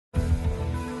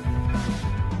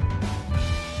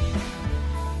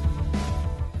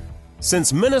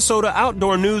Since Minnesota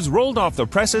Outdoor News rolled off the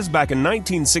presses back in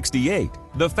 1968,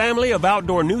 the family of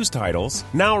outdoor news titles,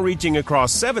 now reaching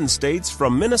across 7 states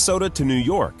from Minnesota to New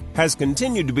York, has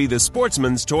continued to be the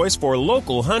sportsman's choice for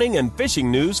local hunting and fishing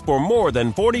news for more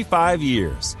than 45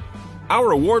 years.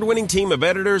 Our award-winning team of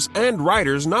editors and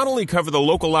writers not only cover the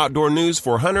local outdoor news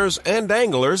for hunters and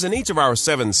anglers in each of our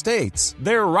 7 states,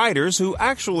 they're writers who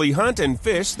actually hunt and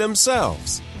fish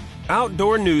themselves.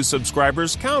 Outdoor News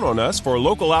subscribers count on us for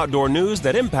local outdoor news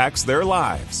that impacts their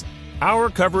lives. Our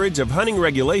coverage of hunting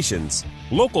regulations,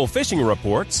 local fishing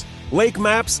reports, lake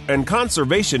maps, and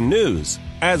conservation news,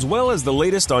 as well as the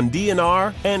latest on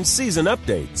DNR and season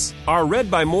updates, are read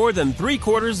by more than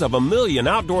 750,000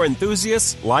 outdoor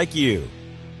enthusiasts like you.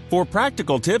 For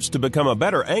practical tips to become a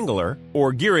better angler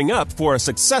or gearing up for a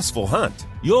successful hunt,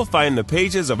 you'll find the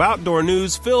pages of Outdoor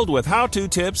News filled with how-to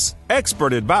tips,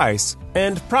 expert advice,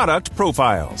 and product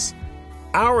profiles.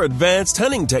 Our advanced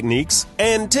hunting techniques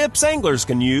and tips anglers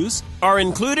can use are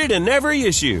included in every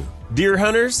issue. Deer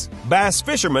hunters, bass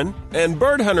fishermen, and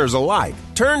bird hunters alike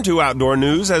turn to Outdoor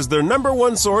News as their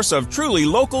 #1 source of truly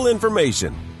local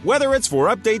information. Whether it's for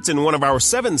updates in one of our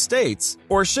 7 states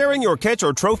or sharing your catch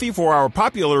or trophy for our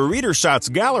popular Reader Shots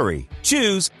gallery,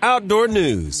 choose Outdoor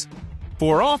News.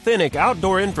 For authentic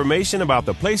outdoor information about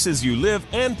the places you live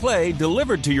and play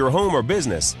delivered to your home or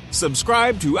business,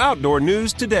 subscribe to Outdoor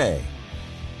News today.